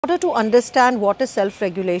In order to understand what is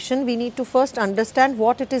self-regulation, we need to first understand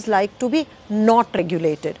what it is like to be not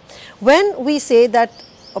regulated. When we say that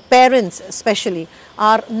parents especially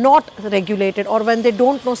are not regulated, or when they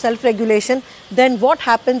don't know self-regulation, then what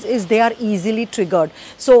happens is they are easily triggered.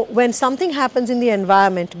 So when something happens in the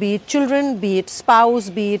environment, be it children, be it spouse,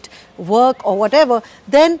 be it work or whatever,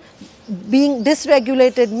 then being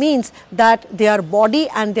dysregulated means that their body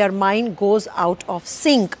and their mind goes out of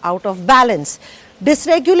sync, out of balance.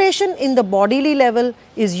 Dysregulation in the bodily level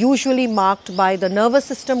is usually marked by the nervous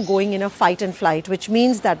system going in a fight and flight, which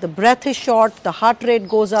means that the breath is short, the heart rate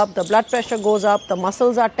goes up, the blood pressure goes up, the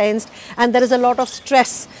muscles are tensed, and there is a lot of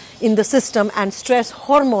stress in the system and stress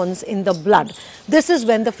hormones in the blood. This is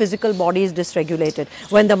when the physical body is dysregulated.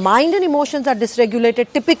 When the mind and emotions are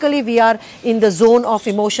dysregulated, typically we are in the zone of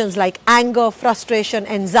emotions like anger, frustration,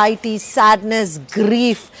 anxiety, sadness,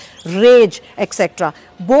 grief, rage, etc.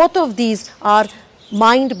 Both of these are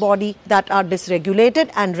mind body that are dysregulated,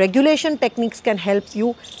 and regulation techniques can help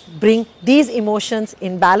you bring these emotions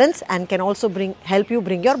in balance and can also help you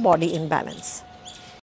bring your body in balance.